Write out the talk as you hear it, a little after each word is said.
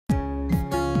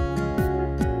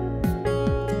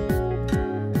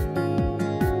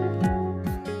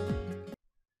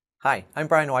Hi, I'm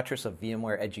Brian Watrous of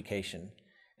VMware Education.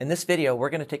 In this video,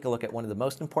 we're going to take a look at one of the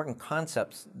most important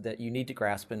concepts that you need to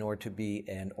grasp in order to be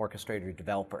an orchestrator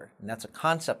developer, and that's a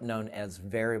concept known as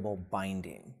variable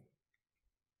binding.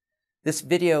 This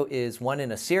video is one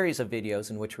in a series of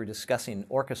videos in which we're discussing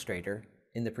Orchestrator.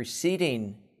 In the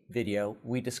preceding video,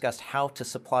 we discussed how to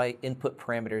supply input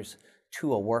parameters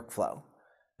to a workflow.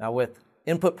 Now, with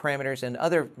input parameters and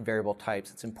other variable types,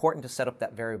 it's important to set up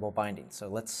that variable binding. So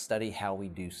let's study how we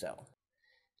do so.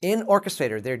 In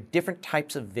Orchestrator, there are different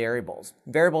types of variables.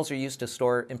 Variables are used to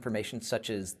store information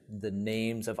such as the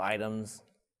names of items,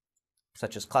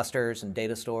 such as clusters and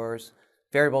data stores.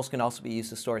 Variables can also be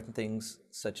used to store things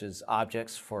such as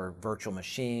objects for virtual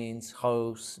machines,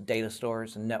 hosts, data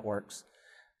stores, and networks.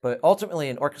 But ultimately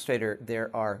in Orchestrator,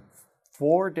 there are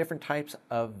 4 different types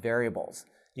of variables.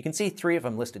 You can see 3 of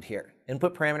them listed here: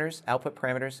 input parameters, output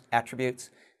parameters, attributes,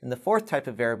 and the 4th type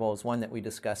of variable is one that we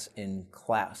discuss in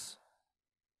class.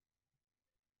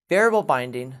 Variable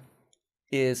binding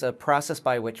is a process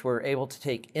by which we're able to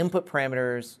take input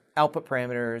parameters, output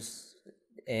parameters,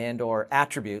 and/or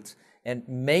attributes and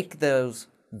make those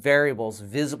variables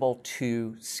visible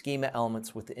to schema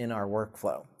elements within our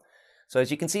workflow. So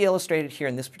as you can see illustrated here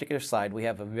in this particular slide, we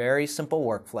have a very simple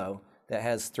workflow that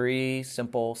has 3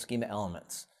 simple schema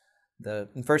elements. The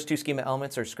first 2 schema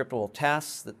elements are scriptable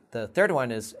tasks. The third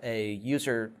one is a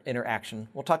user interaction.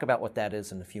 We'll talk about what that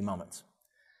is in a few moments.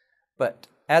 But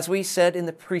as we said in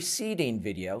the preceding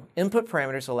video, input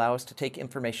parameters allow us to take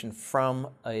information from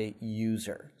a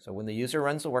user. So when the user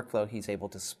runs the workflow, he's able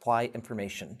to supply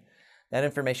information. That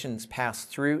information is passed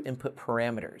through input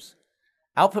parameters.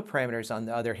 Output parameters, on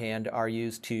the other hand, are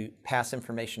used to pass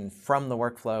information from the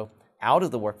workflow out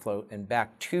of the workflow and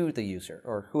back to the user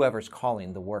or whoever's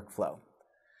calling the workflow.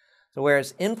 So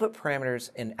whereas input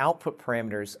parameters and output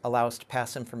parameters allow us to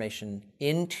pass information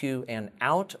into and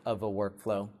out of a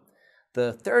workflow,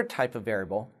 the third type of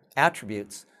variable,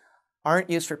 attributes, aren't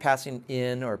used for passing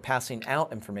in or passing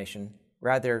out information.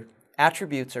 Rather,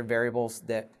 attributes are variables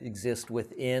that exist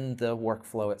within the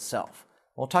workflow itself.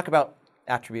 We'll talk about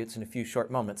attributes in a few short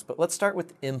moments, but let's start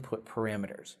with input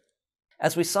parameters.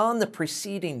 As we saw in the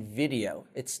preceding video,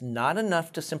 it's not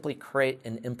enough to simply create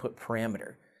an input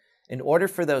parameter. In order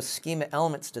for those schema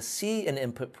elements to see an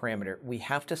input parameter, we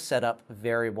have to set up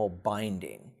variable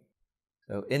binding.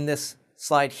 So in this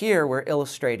slide here, we're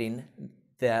illustrating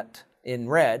that in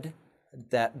red,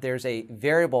 that there's a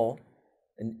variable,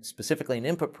 and specifically an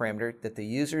input parameter, that the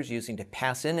user is using to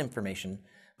pass in information.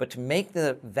 But to make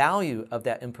the value of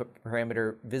that input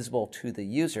parameter visible to the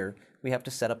user, we have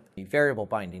to set up the variable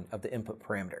binding of the input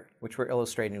parameter, which we're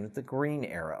illustrating with the green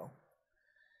arrow.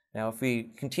 Now, if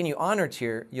we continue onwards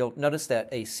here, you'll notice that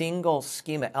a single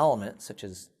schema element, such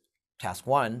as task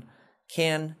 1,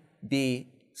 can be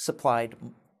supplied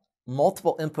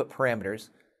multiple input parameters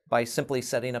by simply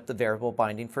setting up the variable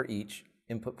binding for each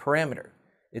input parameter.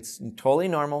 It's totally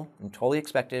normal and totally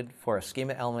expected for a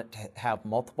schema element to have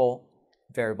multiple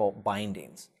variable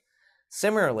bindings.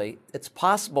 Similarly, it's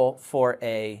possible for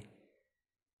a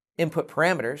input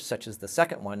parameter, such as the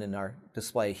second one in our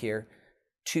display here,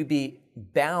 to be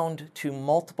bound to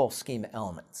multiple schema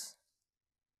elements.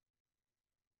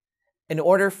 In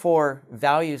order for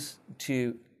values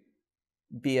to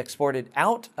be exported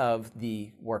out of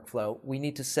the workflow, we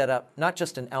need to set up not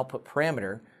just an output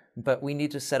parameter, but we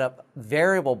need to set up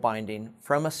variable binding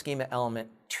from a schema element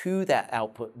to that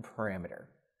output parameter.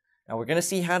 Now we're going to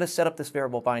see how to set up this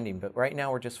variable binding, but right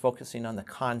now we're just focusing on the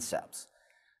concepts.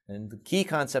 And the key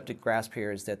concept to grasp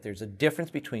here is that there's a difference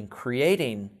between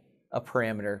creating a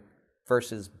parameter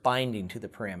versus binding to the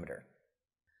parameter.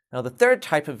 Now the third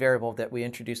type of variable that we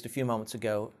introduced a few moments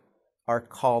ago are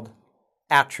called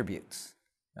attributes.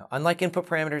 Now, unlike input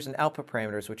parameters and output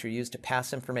parameters, which are used to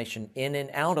pass information in and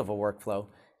out of a workflow,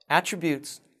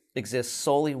 attributes exist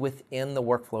solely within the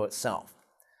workflow itself.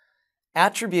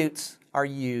 Attributes are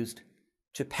used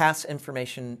to pass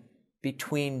information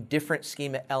between different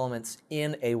schema elements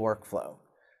in a workflow.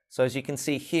 So as you can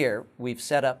see here, we've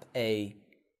set up a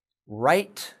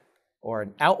right or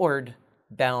an outward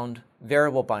bound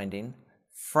variable binding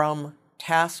from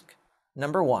task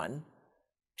number 1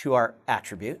 to our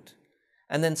attribute.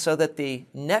 And then so that the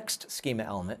next schema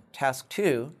element, task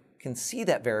 2, can see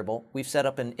that variable, we've set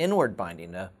up an inward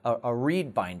binding, a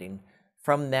read binding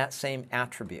from that same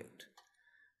attribute.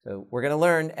 So we're going to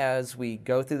learn as we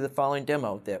go through the following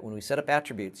demo that when we set up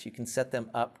attributes, you can set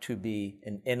them up to be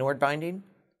an inward binding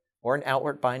or an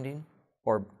outward binding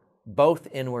or both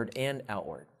inward and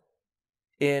outward.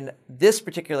 In this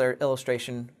particular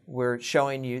illustration, we're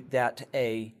showing you that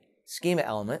a schema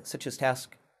element, such as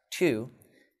task 2,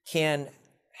 can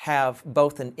have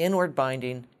both an inward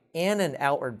binding and an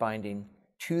outward binding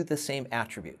to the same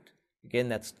attribute. Again,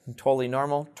 that's totally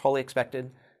normal, totally expected.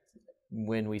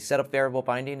 When we set up variable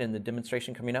binding in the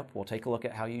demonstration coming up, we'll take a look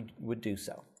at how you would do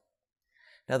so.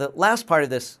 Now, the last part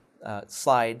of this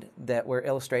slide that we're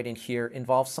illustrating here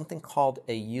involves something called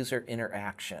a user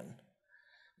interaction.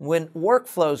 When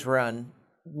workflows run,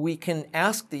 we can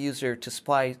ask the user to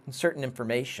supply certain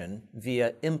information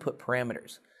via input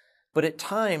parameters. But at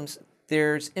times,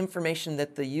 there's information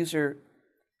that the user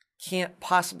can't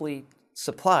possibly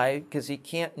supply because he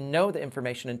can't know the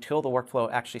information until the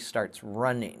workflow actually starts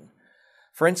running.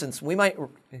 For instance, we might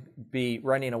be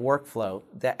running a workflow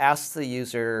that asks the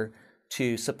user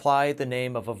to supply the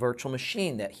name of a virtual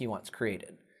machine that he wants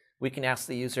created. We can ask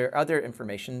the user other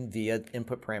information via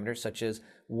input parameters such as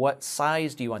what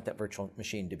size do you want that virtual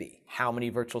machine to be? How many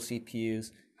virtual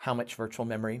CPUs? How much virtual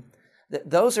memory?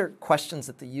 Those are questions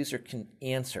that the user can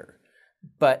answer.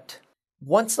 But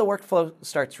once the workflow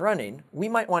starts running, we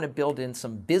might want to build in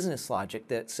some business logic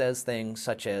that says things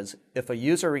such as, if a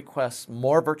user requests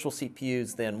more virtual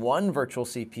CPUs than one virtual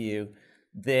CPU,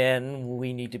 then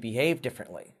we need to behave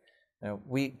differently. Now,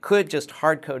 we could just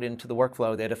hard code into the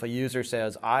workflow that if a user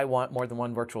says, I want more than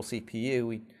one virtual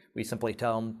CPU, we simply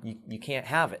tell them, you can't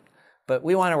have it. But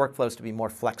we want our workflows to be more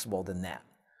flexible than that.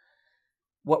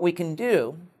 What we can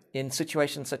do in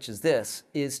situations such as this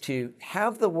is to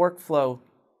have the workflow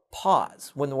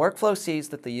pause. When the workflow sees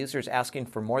that the user is asking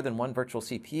for more than one virtual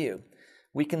CPU,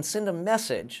 we can send a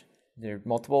message. There are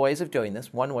multiple ways of doing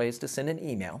this. One way is to send an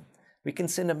email. We can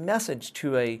send a message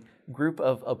to a group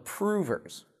of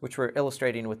approvers, which we're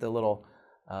illustrating with the little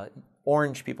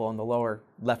orange people in the lower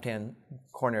left-hand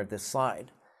corner of this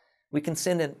slide. We can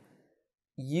send a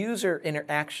user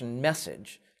interaction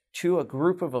message to a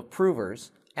group of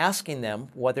approvers asking them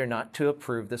whether or not to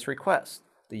approve this request.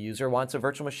 The user wants a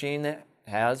virtual machine that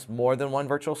has more than one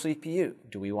virtual CPU.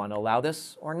 Do we want to allow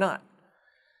this or not?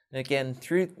 And again,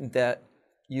 through that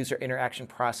user interaction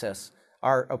process,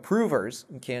 our approvers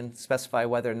can specify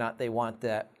whether or not they want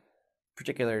that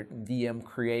particular VM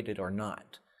created or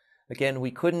not. Again,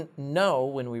 we couldn't know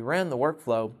when we ran the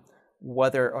workflow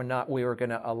whether or not we were going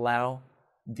to allow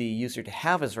the user to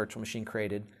have his virtual machine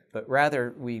created, but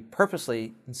rather we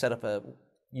purposely set up a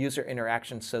user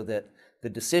interaction so that the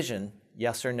decision,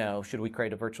 yes or no, should we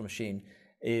create a virtual machine,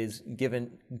 is given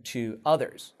to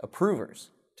others, approvers,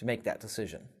 to make that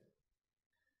decision.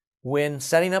 When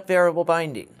setting up variable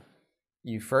binding,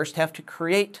 you first have to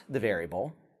create the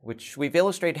variable, which we've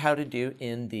illustrated how to do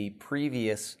in the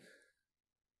previous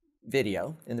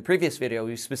video. In the previous video,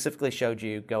 we specifically showed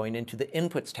you going into the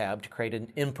Inputs tab to create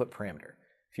an input parameter.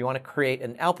 If you want to create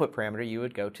an output parameter, you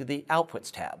would go to the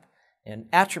Outputs tab. And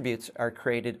attributes are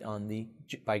created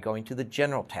by going to the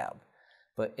General tab.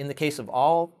 But in the case of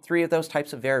all three of those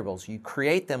types of variables, you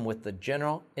create them with the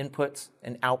General, Inputs,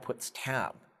 and Outputs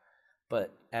tab.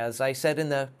 But as I said in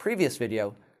the previous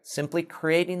video, simply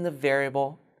creating the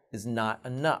variable is not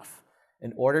enough.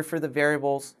 In order for the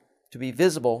variables to be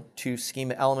visible to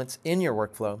schema elements in your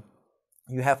workflow,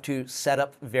 you have to set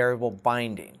up variable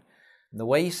binding. And the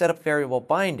way you set up variable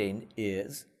binding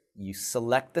is you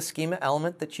select the schema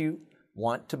element that you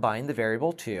want to bind the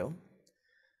variable to,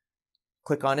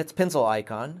 click on its pencil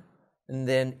icon, and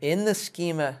then in the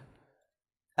schema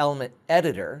element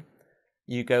editor,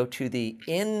 you go to the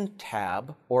In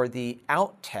tab or the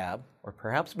Out tab, or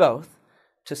perhaps both,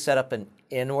 to set up an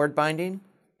inward binding,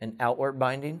 an outward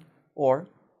binding, or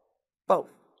both.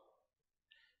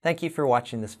 Thank you for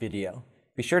watching this video.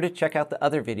 Be sure to check out the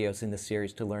other videos in this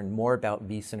series to learn more about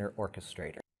vCenter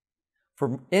Orchestrator.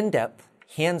 For in-depth,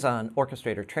 hands-on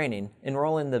Orchestrator training,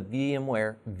 enroll in the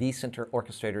VMware vCenter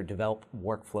Orchestrator Develop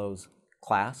Workflows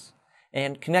class,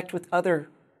 and connect with other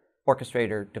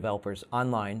Orchestrator developers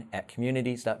online at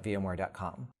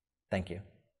communities.vmware.com. Thank you.